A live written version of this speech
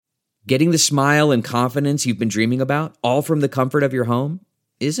Getting the smile and confidence you've been dreaming about, all from the comfort of your home,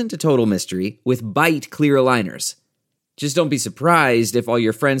 isn't a total mystery with Byte clear aligners. Just don't be surprised if all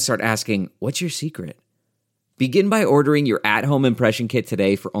your friends start asking, "What's your secret?" Begin by ordering your at-home impression kit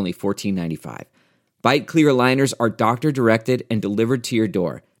today for only $14.95. Byte clear aligners are doctor-directed and delivered to your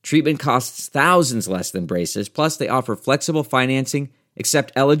door. Treatment costs thousands less than braces, plus they offer flexible financing,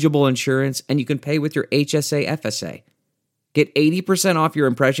 accept eligible insurance, and you can pay with your HSA FSA. Get 80% off your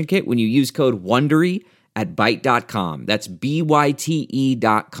impression kit when you use code WONDERY at Byte.com. That's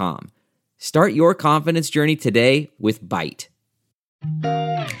BYTE.com. Start your confidence journey today with Byte.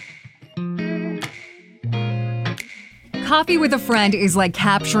 Coffee with a friend is like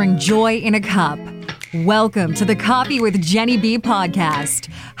capturing joy in a cup. Welcome to the Coffee with Jenny B podcast,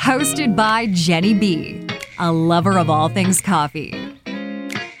 hosted by Jenny B, a lover of all things coffee.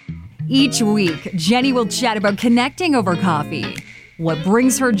 Each week, Jenny will chat about connecting over coffee, what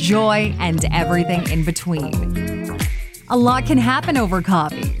brings her joy, and everything in between. A lot can happen over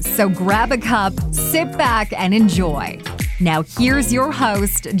coffee, so grab a cup, sit back, and enjoy. Now here's your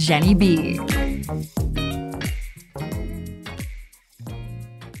host, Jenny B.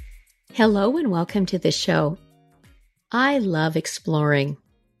 Hello and welcome to the show. I love exploring.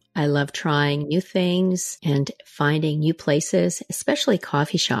 I love trying new things and finding new places, especially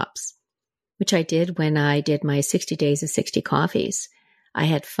coffee shops, which I did when I did my 60 Days of 60 Coffees. I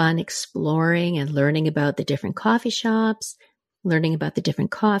had fun exploring and learning about the different coffee shops, learning about the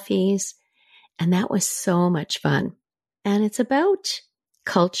different coffees, and that was so much fun. And it's about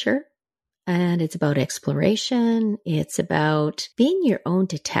culture, and it's about exploration. It's about being your own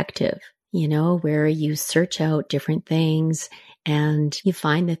detective, where you search out different things and you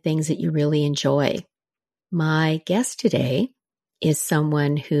find the things that you really enjoy. My guest today is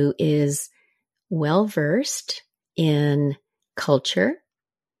someone who is well-versed in culture.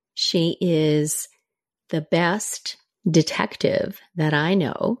 She is the best detective that I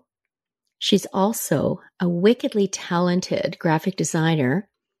know. She's also a wickedly talented graphic designer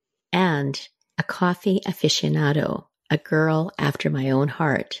and a coffee aficionado, a girl after my own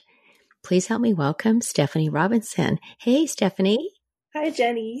heart. Please help me welcome Stephanie Robinson. Hey, Stephanie. Hi,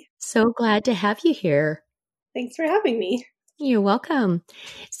 Jenny. So glad to have you here. Thanks for having me. You're welcome.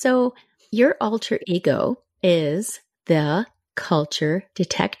 So your alter ego is the culture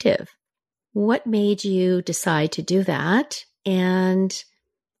detective. What made you decide to do that? And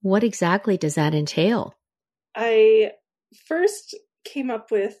what exactly does that entail? I first came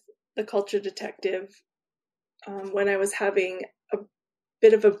up with the culture detective when I was having a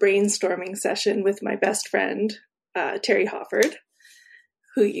bit of a brainstorming session with my best friend, Terry Hofford,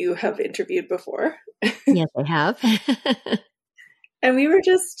 who you have interviewed before. Yes, I have. And we were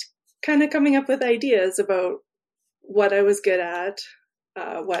just kind of coming up with ideas about what I was good at,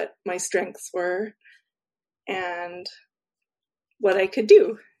 what my strengths were, and what I could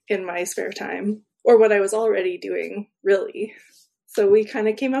do in my spare time, or what I was already doing, really. So we kind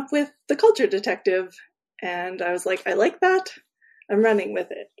of came up with the culture detective, and I was like, I like that. I'm running with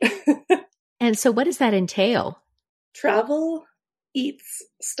it. And so what does that entail? Travel, eats,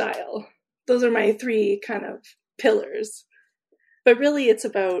 style. Those are my three kind of pillars. But really it's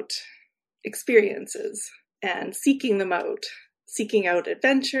about experiences and seeking them out, seeking out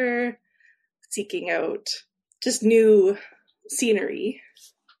adventure, seeking out just new scenery,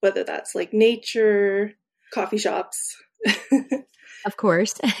 whether that's like nature, coffee shops. Of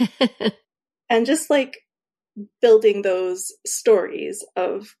course. And just like building those stories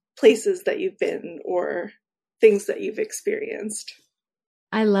of places that you've been or things that you've experienced.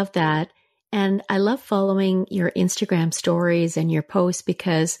 I love that. And I love following your Instagram stories and your posts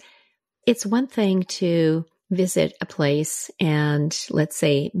because it's one thing to visit a place and let's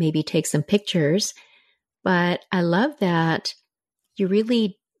say maybe take some pictures, but I love that you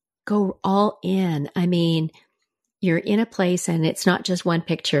really go all in. I mean, you're in a place and it's not just one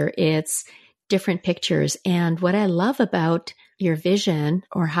picture, it's different pictures. And what I love about your vision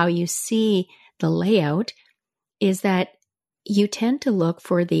or how you see the layout is that you tend to look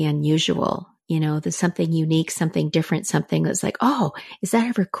for the unusual, there's something unique, something different, something that's like, oh, is that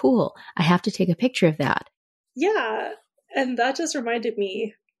ever cool? I have to take a picture of that. Yeah. And that just reminded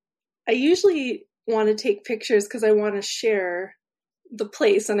me, I usually want to take pictures because I want to share the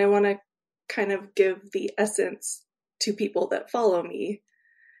place and I want to kind of give the essence to people that follow me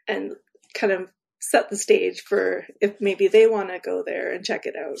and kind of set the stage for if maybe they want to go there and check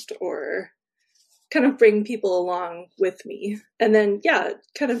it out or kind of bring people along with me. And then,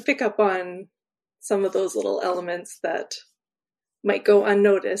 kind of pick up on some of those little elements that might go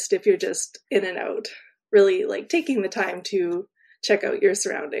unnoticed if you're just in and out, really like taking the time to check out your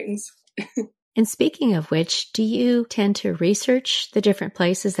surroundings. And speaking of which, do you tend to research the different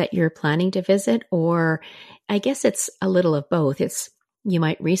places that you're planning to visit? Or I guess it's a little of both. You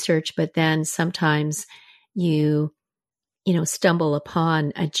might research, but then sometimes you stumble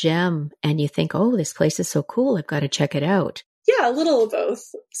upon a gem and you think, oh, this place is so cool. I've got to check it out. Yeah, a little of both.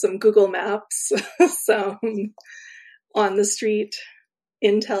 Some Google Maps, some on the street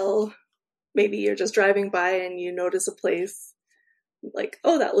intel. Maybe you're just driving by and you notice a place like,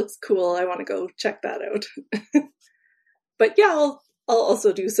 oh, that looks cool. I want to go check that out. But yeah, I'll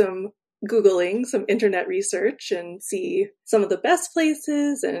also do some Googling, some internet research and see some of the best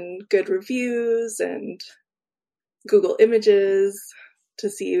places and good reviews and Google images to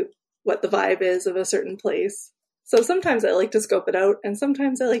see what the vibe is of a certain place. So sometimes I like to scope it out and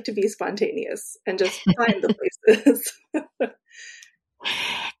sometimes I like to be spontaneous and just find the places.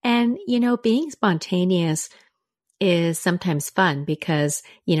 And, being spontaneous is sometimes fun because,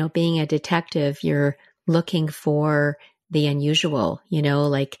 being a detective, you're looking for the unusual,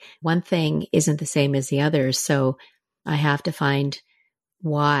 like one thing isn't the same as the others. So I have to find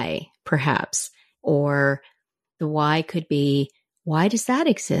why, perhaps, or the why could be, why does that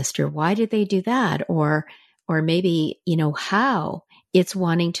exist? Or why did they do that? Or maybe, how it's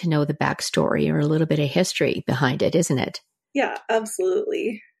wanting to know the backstory or a little bit of history behind it, isn't it? Yeah,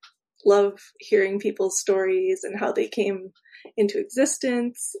 absolutely. Love hearing people's stories and how they came into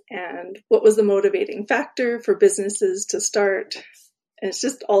existence and what was the motivating factor for businesses to start. And it's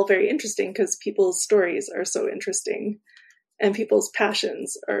just all very interesting because people's stories are so interesting and people's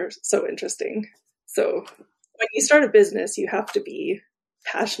passions are so interesting. So when you start a business, you have to be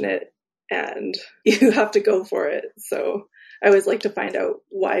passionate and you have to go for it. So I always like to find out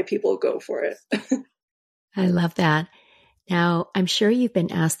why people go for it. I love that. Now, I'm sure you've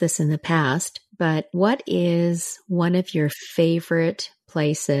been asked this in the past, but what is one of your favorite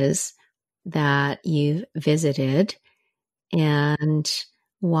places that you've visited and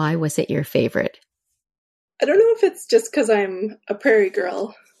why was it your favorite? I don't know if it's just because I'm a prairie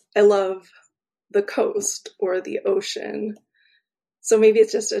girl. I love the coast or the ocean. So maybe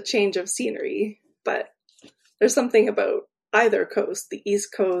it's just a change of scenery, but there's something about either coast, the East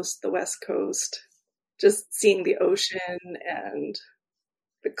Coast, the West Coast, just seeing the ocean and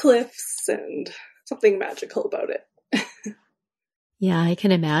the cliffs and something magical about it. Yeah, I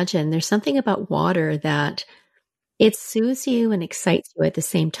can imagine. There's something about water that it soothes you and excites you at the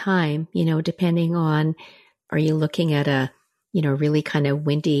same time, depending on, are you looking at a, really kind of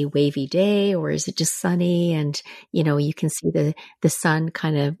windy, wavy day, or is it just sunny and, you can see the sun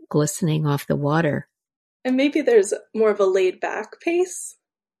kind of glistening off the water. And maybe there's more of a laid back pace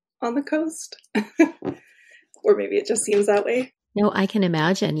on the coast. Or maybe it just seems that way. No, I can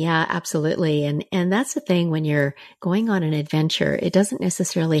imagine. Yeah, absolutely. And that's the thing when you're going on an adventure, it doesn't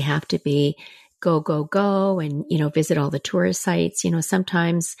necessarily have to be go, go, go and, visit all the tourist sites.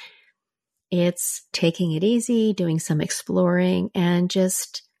 Sometimes it's taking it easy, doing some exploring and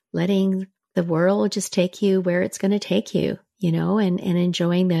just letting the world just take you where it's going to take you, and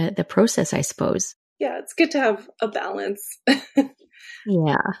enjoying the process, I suppose. Yeah, it's good to have a balance.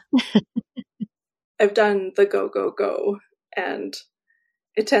 Yeah. I've done the go, go, go, and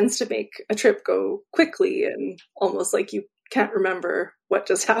it tends to make a trip go quickly and almost like you can't remember what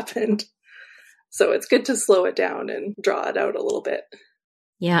just happened. So it's good to slow it down and draw it out a little bit.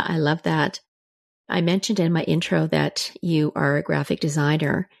 Yeah, I love that. I mentioned in my intro that you are a graphic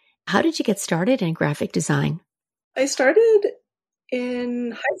designer. How did you get started in graphic design? I started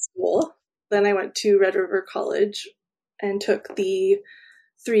in high school. Then I went to Red River College and took the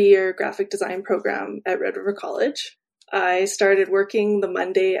 3-year graphic design program at Red River College. I started working the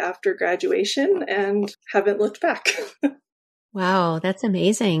Monday after graduation and haven't looked back. Wow, that's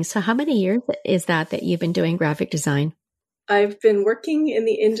amazing. So how many years is that you've been doing graphic design? I've been working in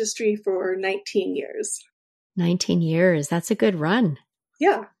the industry for 19 years. 19 years. That's a good run.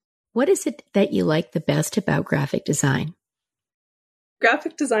 Yeah. What is it that you like the best about graphic design?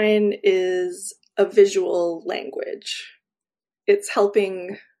 Graphic design is a visual language. It's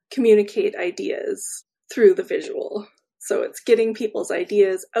helping communicate ideas through the visual. So it's getting people's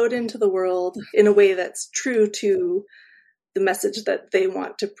ideas out into the world in a way that's true to the message that they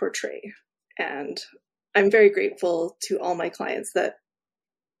want to portray. And I'm very grateful to all my clients that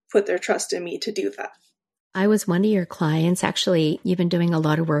put their trust in me to do that. I was one of your clients. Actually, you've been doing a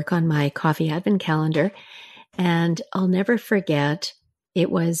lot of work on my coffee advent calendar. And I'll never forget,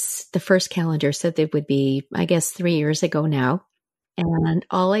 it was the first calendar. So that would be, I guess, 3 years ago now. And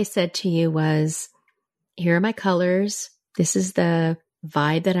all I said to you was, here are my colors. This is the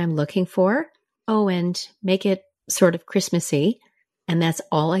vibe that I'm looking for. Oh, and make it sort of Christmassy. And that's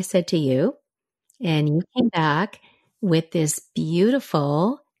all I said to you. And you came back with this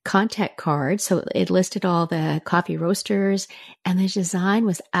beautiful contact card. So it listed all the coffee roasters, and the design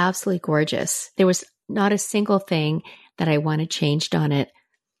was absolutely gorgeous. There was not a single thing that I wanted changed on it.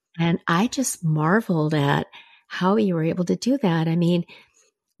 And I just marveled at how you were able to do that. I mean,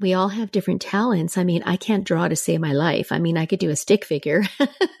 we all have different talents. I mean, I can't draw to save my life. I mean, I could do a stick figure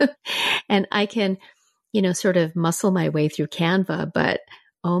and I can, sort of muscle my way through Canva, but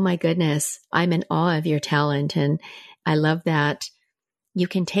oh my goodness, I'm in awe of your talent. And I love that you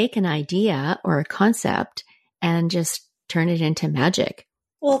can take an idea or a concept and just turn it into magic.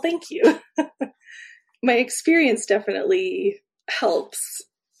 Well, thank you. My experience definitely helps,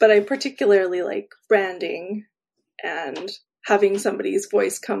 but I particularly like branding and having somebody's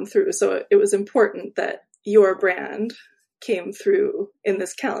voice come through. So it was important that your brand came through in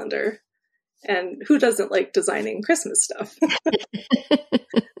this calendar. And who doesn't like designing Christmas stuff?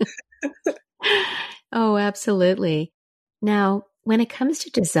 Oh, absolutely. Now, when it comes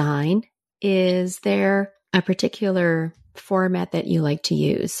to design, is there a particular format that you like to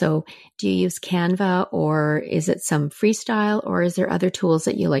use? So do you use Canva, or is it some freestyle, or is there other tools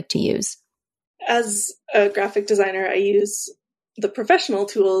that you like to use? As a graphic designer, I use the professional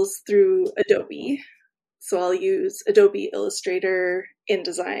tools through Adobe. So I'll use Adobe Illustrator,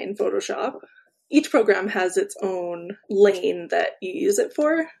 InDesign, Photoshop. Each program has its own lane that you use it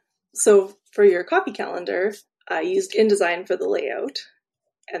for. So for your copy calendar, I used InDesign for the layout.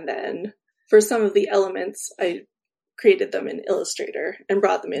 And then for some of the elements, I created them in Illustrator and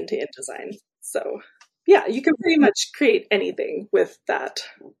brought them into InDesign. So yeah, you can pretty much create anything with that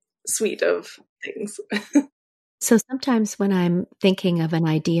suite of things. So sometimes when I'm thinking of an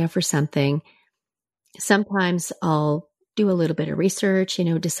idea for something, sometimes I'll do a little bit of research,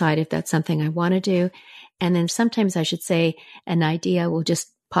 decide if that's something I want to do. And then sometimes I should say an idea will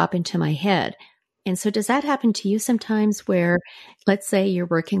just pop into my head. And so does that happen to you sometimes where, let's say you're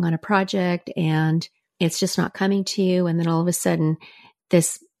working on a project and it's just not coming to you, and then all of a sudden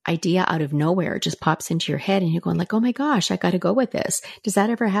this idea out of nowhere just pops into your head and you're going like, oh my gosh, I got to go with this. Does that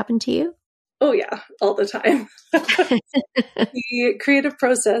ever happen to you? Oh yeah, all the time. The creative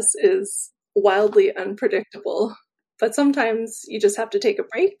process is wildly unpredictable, but sometimes you just have to take a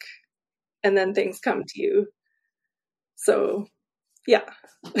break and then things come to you. So yeah,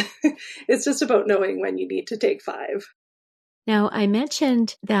 it's just about knowing when you need to take 5. Now, I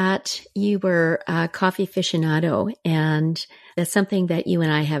mentioned that you were a coffee aficionado, and that's something that you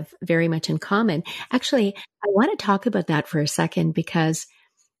and I have very much in common. Actually, I want to talk about that for a second, because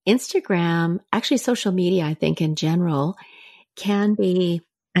Instagram, actually social media, I think in general, can be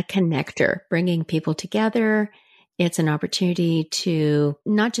a connector, bringing people together. It's an opportunity to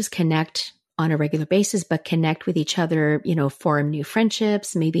not just connect on a regular basis, but connect with each other, form new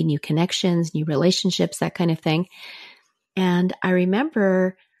friendships, maybe new connections, new relationships, that kind of thing. And I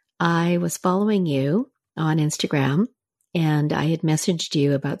remember I was following you on Instagram and I had messaged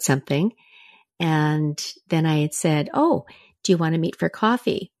you about something. And then I had said, oh, do you want to meet for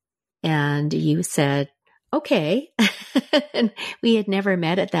coffee? And you said, okay. And we had never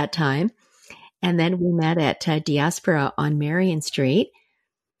met at that time. And then we met at Diaspora on Marion Street.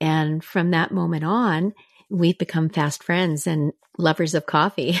 And from that moment on, we've become fast friends and lovers of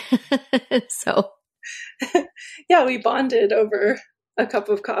coffee. So, yeah, we bonded over a cup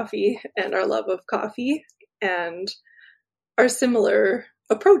of coffee and our love of coffee and our similar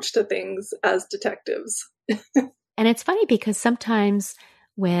approach to things as detectives. And it's funny because sometimes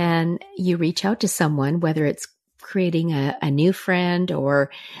when you reach out to someone, whether it's creating a new friend,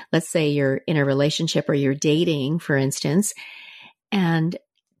 or let's say you're in a relationship or you're dating, for instance, and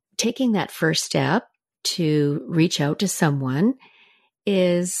taking that first step to reach out to someone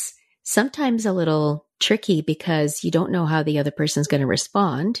is sometimes a little tricky because you don't know how the other person's going to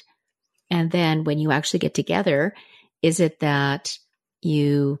respond. And then when you actually get together, is it that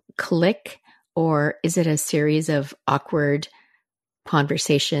you click, or is it a series of awkward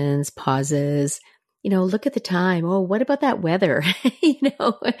conversations, pauses? Look at the time. Oh, what about that weather?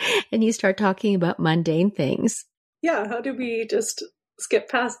 And you start talking about mundane things. Yeah. How did we just skip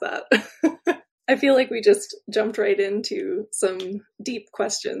past that? I feel like we just jumped right into some deep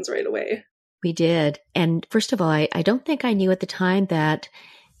questions right away. We did. And first of all, I don't think I knew at the time that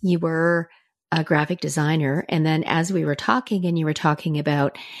you were a graphic designer. And then as we were talking and you were talking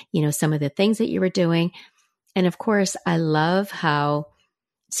about, some of the things that you were doing. And of course, I love how,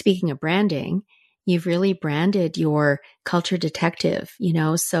 speaking of branding, you've really branded your culture detective,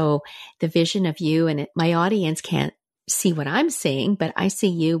 so the vision of you, and my audience can't see what I'm seeing, but I see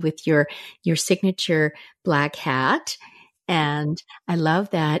you with your signature black hat And I love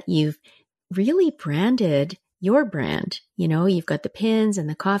that you've really branded your brand. You know, you've got the pins and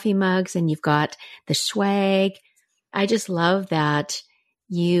the coffee mugs and you've got the swag. I just love that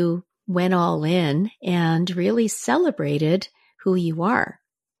you went all in and really celebrated who you are.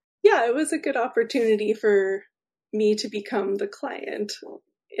 Yeah, it was a good opportunity for me to become the client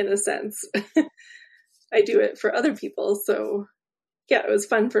in a sense. I do it for other people. So yeah, it was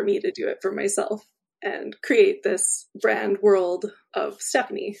fun for me to do it for myself and create this brand world of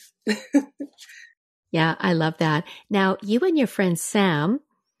Stephanie. Yeah, I love that. Now, you and your friend Sam,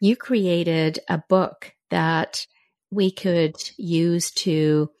 you created a book that we could use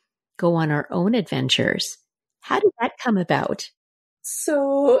to go on our own adventures. How did that come about?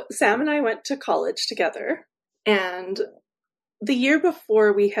 So Sam and I went to college together, and the year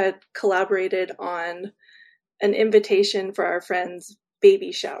before we had collaborated on an invitation for our friend's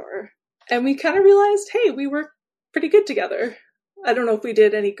baby shower. And we kind of realized, hey, we work pretty good together. I don't know if we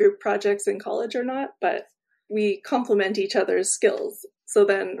did any group projects in college or not, but we complement each other's skills. So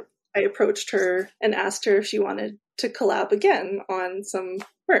then I approached her and asked her if she wanted to collab again on some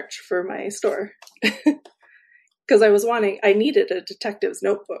merch for my store. Because I needed a detective's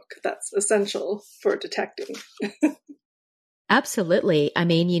notebook. That's essential for detecting. Absolutely. I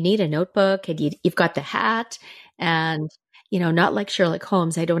mean, you need a notebook and you've got the hat and, you know, not like Sherlock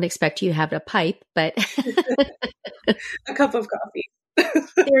Holmes. I don't expect you to have a pipe, but a cup of coffee.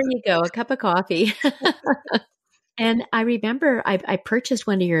 There you go. A cup of coffee. And I remember I purchased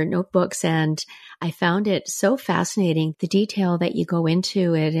one of your notebooks and I found it so fascinating, the detail that you go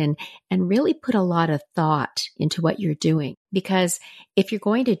into it and really put a lot of thought into what you're doing. Because if you're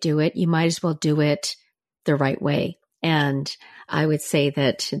going to do it, you might as well do it the right way. And I would say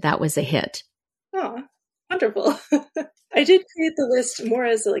that was a hit. Oh, wonderful. I did create the list more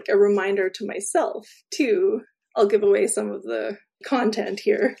as like a reminder to myself too. I'll give away some of the content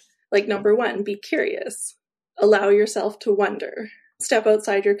here. Like number 1, be curious. Allow yourself to wonder. Step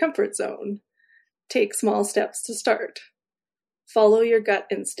outside your comfort zone. Take small steps to start. Follow your gut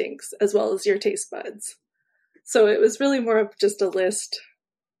instincts as well as your taste buds. So it was really more of just a list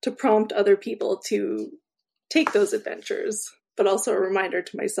to prompt other people to take those adventures, but also a reminder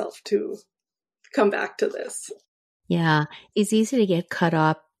to myself to come back to this. Yeah, it's easy to get caught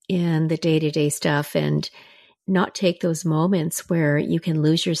up in the day-to-day stuff and not take those moments where you can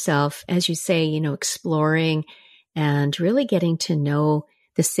lose yourself, as you say, you know, exploring and really getting to know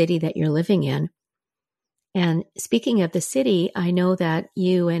the city that you're living in. And speaking of the city, I know that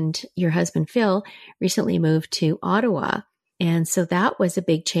you and your husband, Phil, recently moved to Ottawa. And so that was a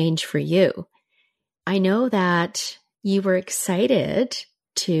big change for you. I know that you were excited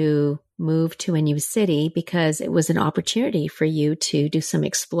to move to a new city because it was an opportunity for you to do some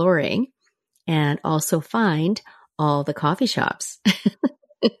exploring and also find all the coffee shops.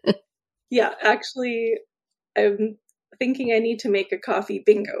 Yeah, actually, I'm thinking I need to make a coffee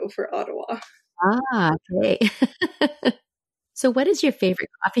bingo for Ottawa. Ah, okay. So what is your favorite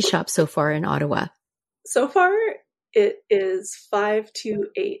coffee shop so far in Ottawa? So far, it is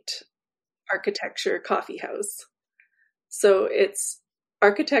 528 Architecture Coffee House. So it's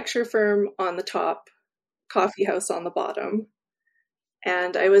architecture firm on the top, coffee house on the bottom.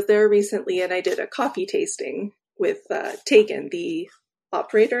 And I was there recently and I did a coffee tasting with Tegan, the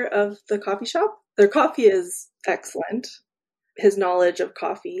operator of the coffee shop. Their coffee is excellent. His knowledge of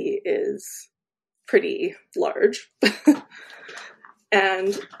coffee is pretty large.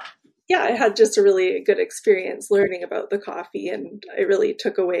 And yeah, I had just a really good experience learning about the coffee and I really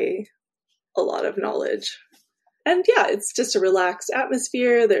took away a lot of knowledge. And yeah, it's just a relaxed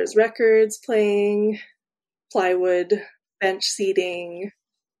atmosphere. There's records playing, plywood, bench seating,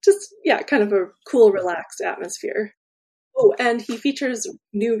 just, yeah, kind of a cool, relaxed atmosphere. Oh, and he features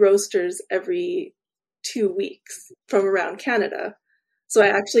new roasters every 2 weeks from around Canada. So I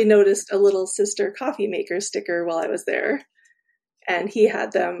actually noticed a Little Sister coffee maker sticker while I was there. And he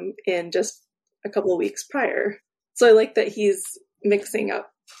had them in just a couple of weeks prior. So I like that he's mixing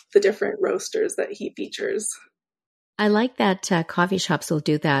up the different roasters that he features. I like that coffee shops will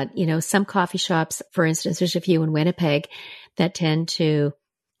do that. You know, some coffee shops, for instance, there's a few in Winnipeg that tend to,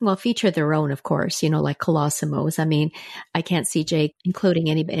 well, feature their own, of course, you know, like Colosimo's. I mean, I can't see Jake including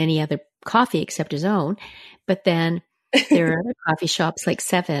any other coffee except his own. But then there are other coffee shops like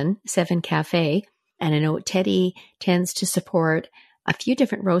Seven Cafe. And I know Teddy tends to support a few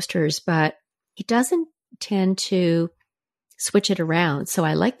different roasters, but he doesn't tend to switch it around. So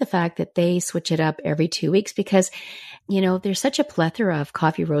I like the fact that they switch it up every 2 weeks because, you know, there's such a plethora of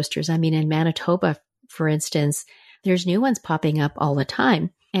coffee roasters. I mean, in Manitoba, for instance, there's new ones popping up all the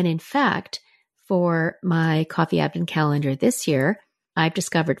time. And in fact, for my Coffee Advent calendar this year, I've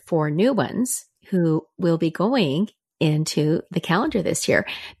discovered 4 new ones who will be going into the calendar this year.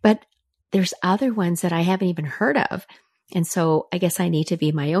 But there's other ones that I haven't even heard of. And so I guess I need to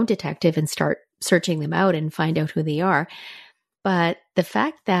be my own detective and start searching them out and find out who they are. But the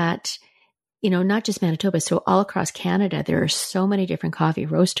fact that, not just Manitoba, so all across Canada, there are so many different coffee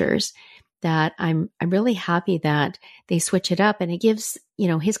roasters that I'm really happy that they switch it up, and it gives,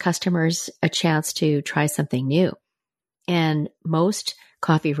 his customers a chance to try something new. And most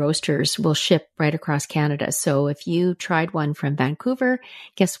coffee roasters will ship right across Canada. So if you tried one from Vancouver,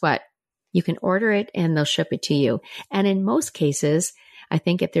 guess what? You can order it and they'll ship it to you. And in most cases, I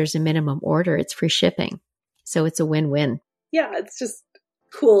think if there's a minimum order, it's free shipping. So it's a win-win. Yeah, it's just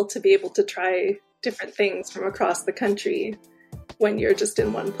cool to be able to try different things from across the country when you're just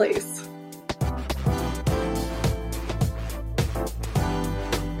in one place.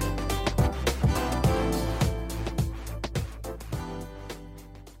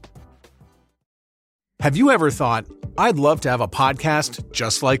 Have you ever thought, I'd love to have a podcast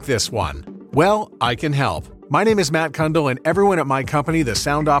just like this one? Well, I can help. My name is Matt Kundle, and everyone at my company, the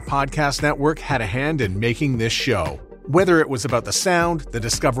Sound Off Podcast Network, had a hand in making this show. Whether it was about the sound, the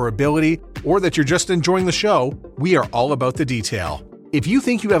discoverability, or that you're just enjoying the show, we are all about the detail. If you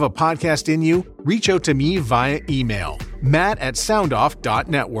think you have a podcast in you, reach out to me via email,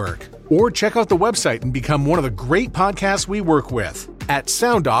 matt@soundoff.network, or check out the website and become one of the great podcasts we work with at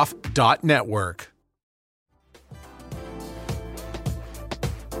soundoff.network.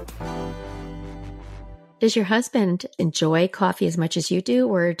 Does your husband enjoy coffee as much as you do,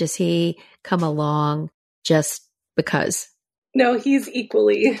 or does he come along just because? No, he's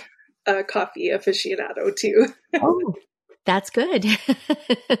equally a coffee aficionado too. Oh, that's good.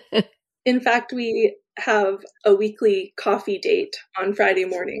 In fact, we have a weekly coffee date on Friday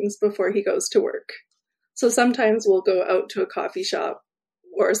mornings before he goes to work. So sometimes we'll go out to a coffee shop,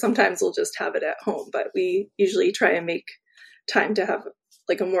 or sometimes we'll just have it at home, but we usually try and make time to have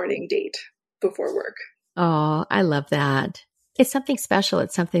like a morning date before work. Oh, I love that. It's something special.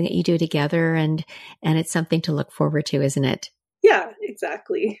 It's something that you do together, and it's something to look forward to, isn't it? Yeah,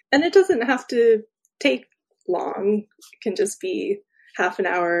 exactly. And it doesn't have to take long. It can just be half an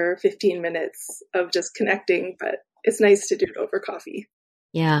hour, 15 minutes of just connecting, but it's nice to do it over coffee.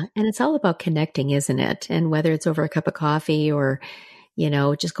 Yeah. And it's all about connecting, isn't it? And whether it's over a cup of coffee or,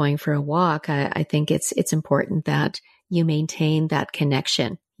 just going for a walk, I think it's important that you maintain that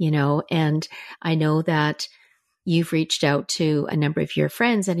connection, and I know that you've reached out to a number of your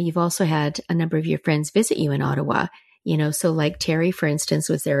friends, and you've also had a number of your friends visit you in Ottawa, so like Terry, for instance,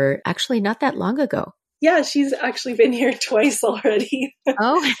 was there actually not that long ago. Yeah, she's actually been here twice already.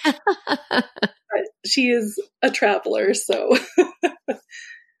 Oh, but she is a traveler, so.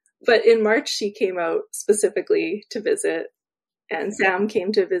 But in March, she came out specifically to visit, and Sam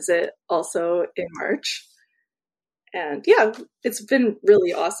came to visit also in March. And yeah, it's been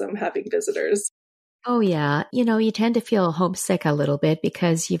really awesome having visitors. Oh, yeah. You tend to feel homesick a little bit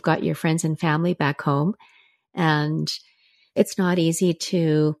because you've got your friends and family back home, and it's not easy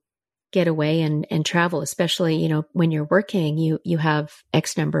to get away and travel, especially, when you're working, you have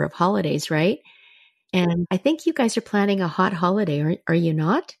X number of holidays, right? And I think you guys are planning a hot holiday, are you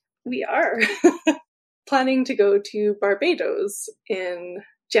not? We are planning to go to Barbados in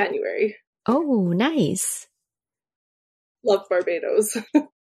January. Oh, nice. Love Barbados.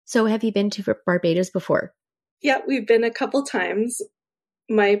 So have you been to Barbados before? Yeah, we've been a couple times.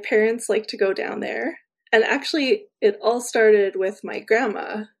 My parents like to go down there. And actually, it all started with my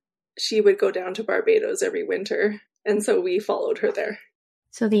grandma. She would go down to Barbados every winter. And so we followed her there.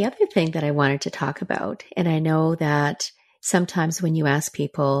 So the other thing that I wanted to talk about, and I know that sometimes when you ask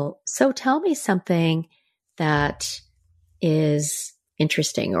people, so tell me something that is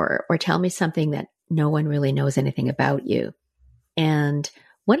interesting, or tell me something that no one really knows anything about you. And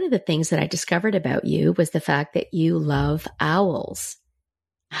one of the things that I discovered about you was the fact that you love owls.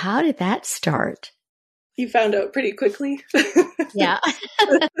 How did that start? You found out pretty quickly. Yeah.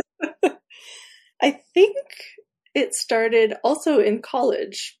 I think it started also in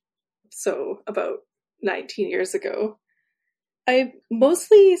college, so about 19 years ago. I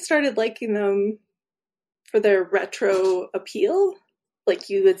mostly started liking them for their retro appeal. Like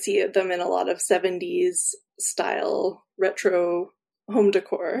you would see them in a lot of 70s style retro home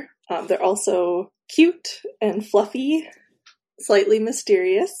decor. They're also cute and fluffy, slightly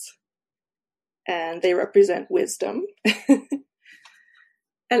mysterious, and they represent wisdom.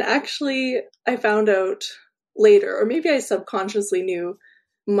 And actually, I found out later, or maybe I subconsciously knew,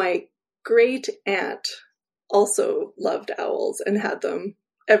 my great aunt also loved owls and had them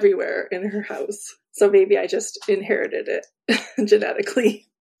everywhere in her house. So maybe I just inherited it genetically.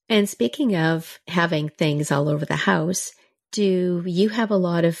 And speaking of having things all over the house, do you have a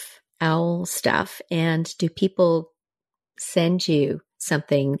lot of owl stuff? And do people send you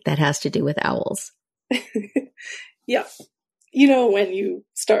something that has to do with owls? Yeah. You know, when you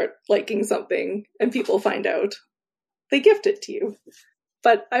start liking something and people find out, they gift it to you.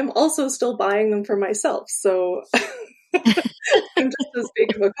 But I'm also still buying them for myself. So I'm just as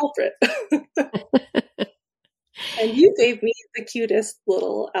big of a culprit. And you gave me the cutest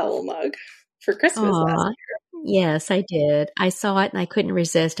little owl mug for Christmas last year. Yes, I did. I saw it and I couldn't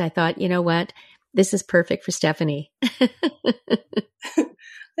resist. I thought, you know what? This is perfect for Stephanie.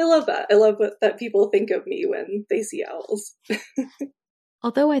 I love that. I love that people think of me when they see owls.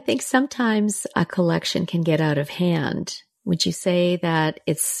 Although I think sometimes a collection can get out of hand. Would you say that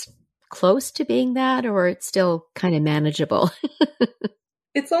it's close to being that, or it's still kind of manageable?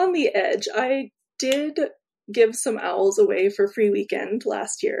 It's on the edge. I did give some owls away for free weekend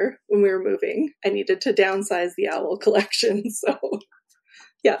last year when we were moving. I needed to downsize the owl collection. So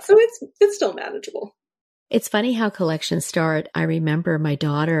yeah, so it's still manageable. It's funny how collections start. I remember my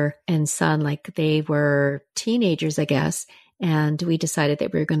daughter and son, like they were teenagers, I guess, and we decided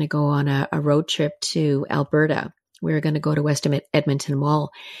that we were going to go on a road trip to Alberta. We were going to go to West Edmonton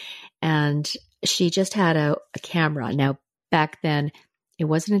Mall, and she just had a camera. Now, back then, it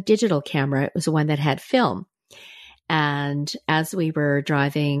wasn't a digital camera. It was one that had film. And as we were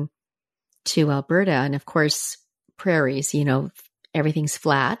driving to Alberta, and of course, prairies, you know, everything's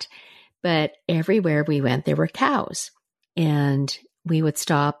flat. But everywhere we went, there were cows, and we would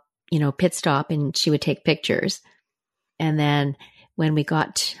stop, you know, pit stop, and she would take pictures. And then when we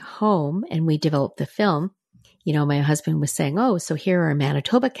got home and we developed the film, you know, my husband was saying, oh, so here are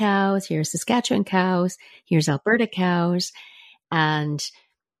Manitoba cows, here's Saskatchewan cows, here's Alberta cows. And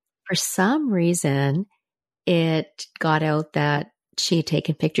for some reason, it got out that she had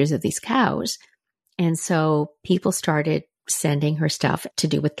taken pictures of these cows. And so people started sending her stuff to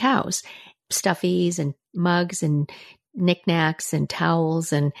do with cows, stuffies and mugs and knickknacks and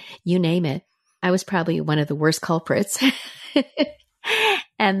towels and you name it. I was probably one of the worst culprits.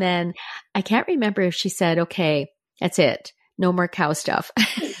 And then I can't remember if she said, okay, that's it. No more cow stuff.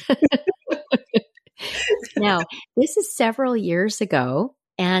 Now, this is several years ago.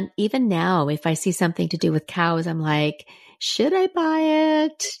 And even now, if I see something to do with cows, I'm like, should I buy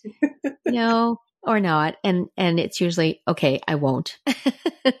it? No. Or not. And it's usually, okay, I won't.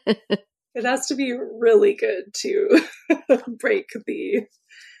 It has to be really good to break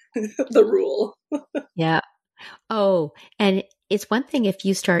the rule. Yeah. Oh, and it's one thing if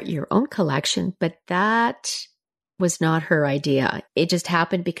you start your own collection, but that was not her idea. It just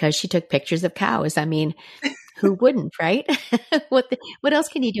happened because she took pictures of cows. I mean, who wouldn't, right? What else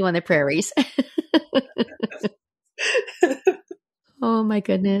can you do on the prairies? Oh my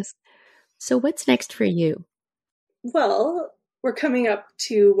goodness. So what's next for you? Well, we're coming up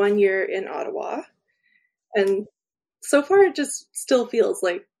to 1 year in Ottawa. And so far, it just still feels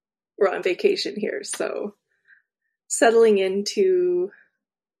like we're on vacation here. So settling into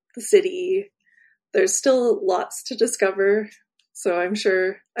the city, there's still lots to discover. So I'm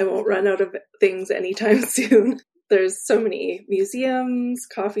sure I won't run out of things anytime soon. There's so many museums,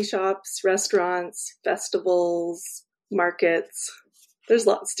 coffee shops, restaurants, festivals, markets. There's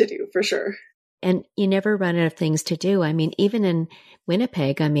lots to do for sure. And you never run out of things to do. I mean, even in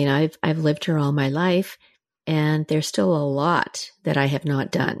Winnipeg, I mean, I've lived here all my life, and there's still a lot that I have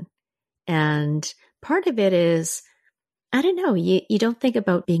not done. And part of it is, I don't know, you don't think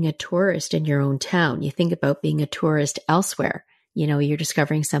about being a tourist in your own town. You think about being a tourist elsewhere. You know, you're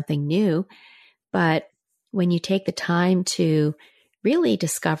discovering something new. But when you take the time to really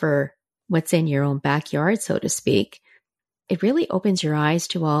discover what's in your own backyard, so to speak, it really opens your eyes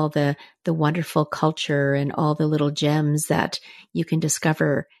to all the wonderful culture and all the little gems that you can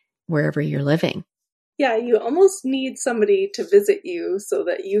discover wherever you're living. Yeah, you almost need somebody to visit you so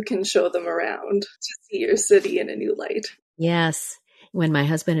that you can show them around to see your city in a new light. Yes. When my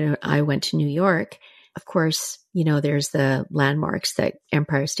husband and I went to New York, of course, you know, there's the landmarks, the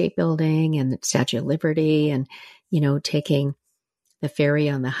Empire State Building and the Statue of Liberty and, you know, taking the ferry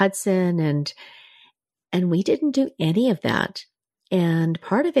on the Hudson. And we didn't do any of that. And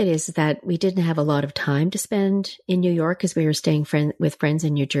part of it is that we didn't have a lot of time to spend in New York because we were staying with friends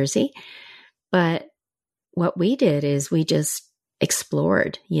in New Jersey. But what we did is we just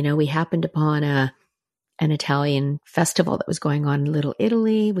explored. You know, we happened upon an Italian festival that was going on in Little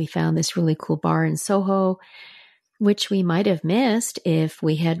Italy. We found this really cool bar in Soho, which we might have missed if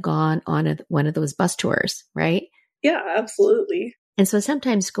we had gone on one of those bus tours, right? Yeah, absolutely. And so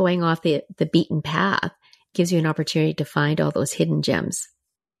sometimes going off the beaten path gives you an opportunity to find all those hidden gems.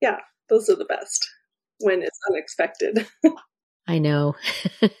 Yeah, those are the best when it's unexpected. I know.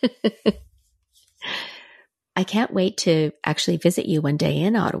 I can't wait to actually visit you one day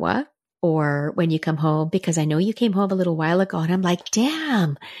in Ottawa or when you come home, because I know you came home a little while ago and I'm like,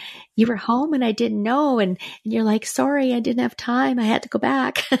 damn, you were home and I didn't know. And you're like, sorry, I didn't have time. I had to go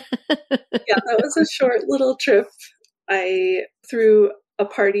back. Yeah, that was a short little trip. I threw a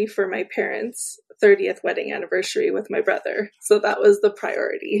party for my parents' 30th wedding anniversary with my brother. So that was the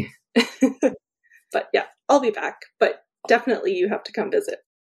priority. But yeah, I'll be back. But definitely you have to come visit.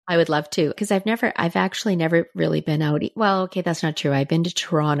 I would love to, because I've actually never really been out. Well, okay, that's not true. I've been to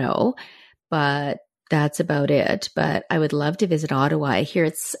Toronto, but that's about it. But I would love to visit Ottawa. I hear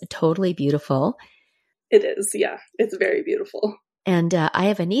it's totally beautiful. It is. Yeah, it's very beautiful. And I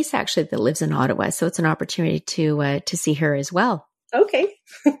have a niece actually that lives in Ottawa, so it's an opportunity to see her as well. Okay.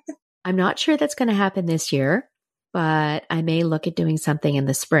 I'm not sure that's going to happen this year, but I may look at doing something in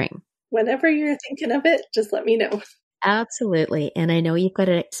the spring. Whenever you're thinking of it, just let me know. Absolutely. And I know you've got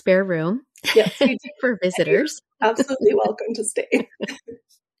a spare room Yes, we do. for visitors. Absolutely welcome to stay.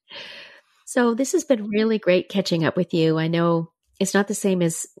 So this has been really great catching up with you. I know it's not the same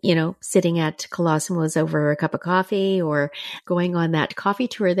as, sitting at Colosimo's over a cup of coffee or going on that coffee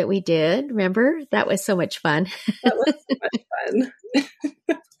tour that we did. Remember? That was so much fun. That was so much fun.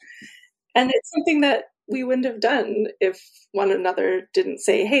 And it's something that we wouldn't have done if one another didn't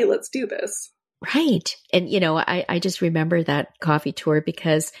say, hey, let's do this. Right. And, I just remember that coffee tour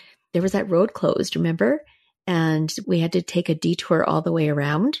because there was that road closed, remember? And we had to take a detour all the way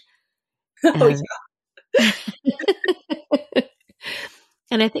around. Oh, yeah.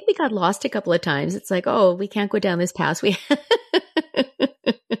 And I think we got lost a couple of times. It's like, oh, we can't go down this path.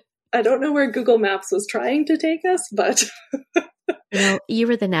 I don't know where Google Maps was trying to take us, but... You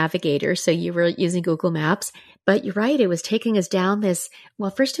were the navigator, so you were using Google Maps. But you're right, it was taking us down this,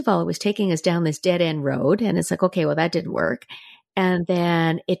 well, first of all, it was taking us down this dead end road. And it's like, okay, well, that didn't work. And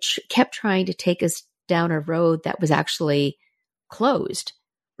then it kept trying to take us down a road that was actually closed,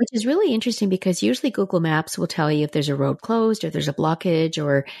 which is really interesting because usually Google Maps will tell you if there's a road closed or there's a blockage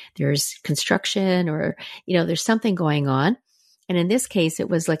or there's construction or, there's something going on. And in this case, it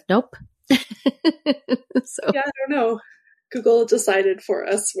was like, nope. Yeah, I don't know. Google decided for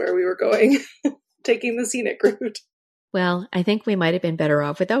us where we were going, taking the scenic route. Well, I think we might have been better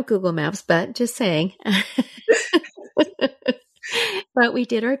off without Google Maps, but just saying. But we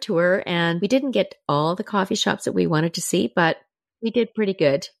did our tour and we didn't get all the coffee shops that we wanted to see, but we did pretty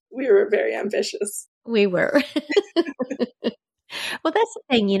good. We were very ambitious. We were. Well, that's the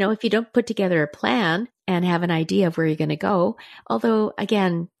thing, if you don't put together a plan and have an idea of where you're going to go, although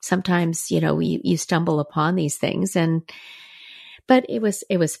again, sometimes, you stumble upon these things but it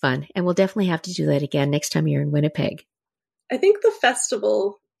was fun. And we'll definitely have to do that again next time you're in Winnipeg. I think the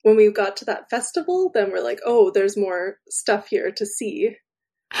festival, when we got to that festival, then we're like, oh, there's more stuff here to see.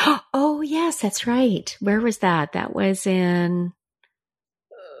 Oh, yes, that's right. Where was that? That was in...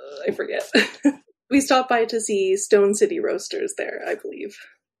 I forget. We stopped by to see Stone City Roasters there, I believe.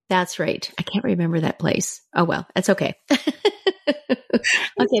 That's right. I can't remember that place. Oh, well, that's okay.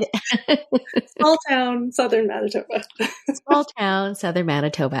 Okay. Small town, southern Manitoba. Small town, southern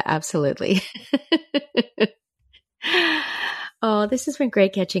Manitoba. Absolutely. Oh, this has been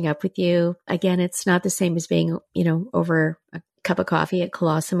great catching up with you. Again, it's not the same as being, over a cup of coffee at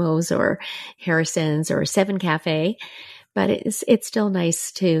Colosimo's or Harrison's or Seven Cafe, but it's still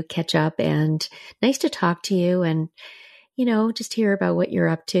nice to catch up and nice to talk to you and, just hear about what you're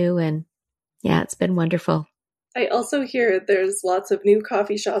up to. And yeah, it's been wonderful. I also hear there's lots of new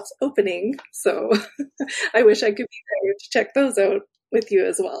coffee shops opening, so I wish I could be there to check those out with you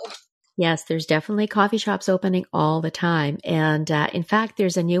as well. Yes, there's definitely coffee shops opening all the time. And in fact,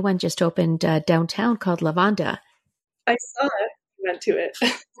 there's a new one just opened downtown called Lavanda. I saw it. Went to it.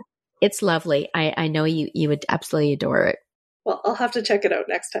 It's lovely. I know you would absolutely adore it. Well, I'll have to check it out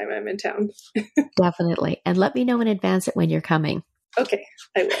next time I'm in town. Definitely. And let me know in advance when you're coming. Okay,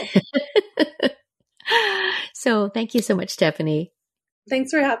 I will. So thank you so much, Stephanie.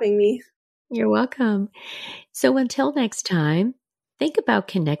 Thanks for having me. You're welcome. So until next time, think about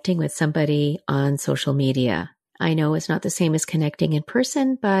connecting with somebody on social media. I know it's not the same as connecting in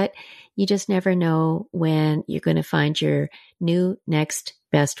person, but you just never know when you're going to find your new next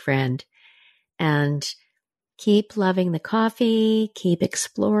best friend. And keep loving the coffee, keep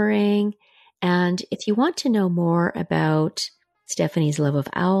exploring. And if you want to know more about Stephanie's love of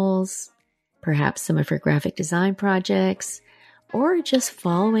owls, perhaps some of her graphic design projects, or just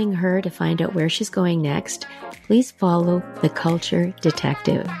following her to find out where she's going next, please follow The Culture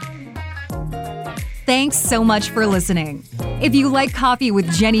Detective. Thanks so much for listening. If you like Coffee with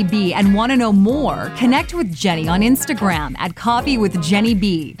Jenny B and want to know more, connect with Jenny on Instagram at Coffee with Jenny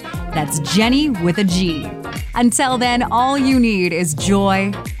B. That's Jenny with a G. Until then, all you need is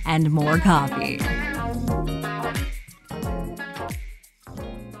joy and more coffee.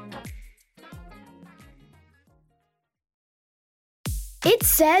 It's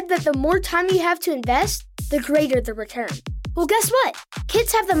said that the more time you have to invest, the greater the return. Well, guess what?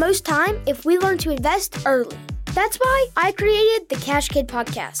 Kids have the most time if we learn to invest early. That's why I created the Cash Kid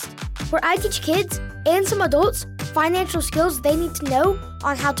podcast, where I teach kids and some adults financial skills they need to know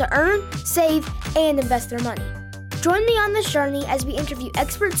on how to earn, save, and invest their money. Join me on this journey as we interview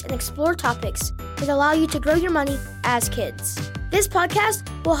experts and explore topics that allow you to grow your money as kids. This podcast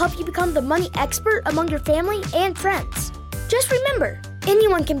will help you become the money expert among your family and friends. Just remember,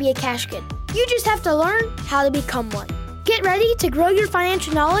 anyone can be a cash kid. You just have to learn how to become one. Get ready to grow your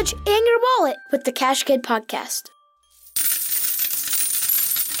financial knowledge and your wallet with the Cash Kid podcast.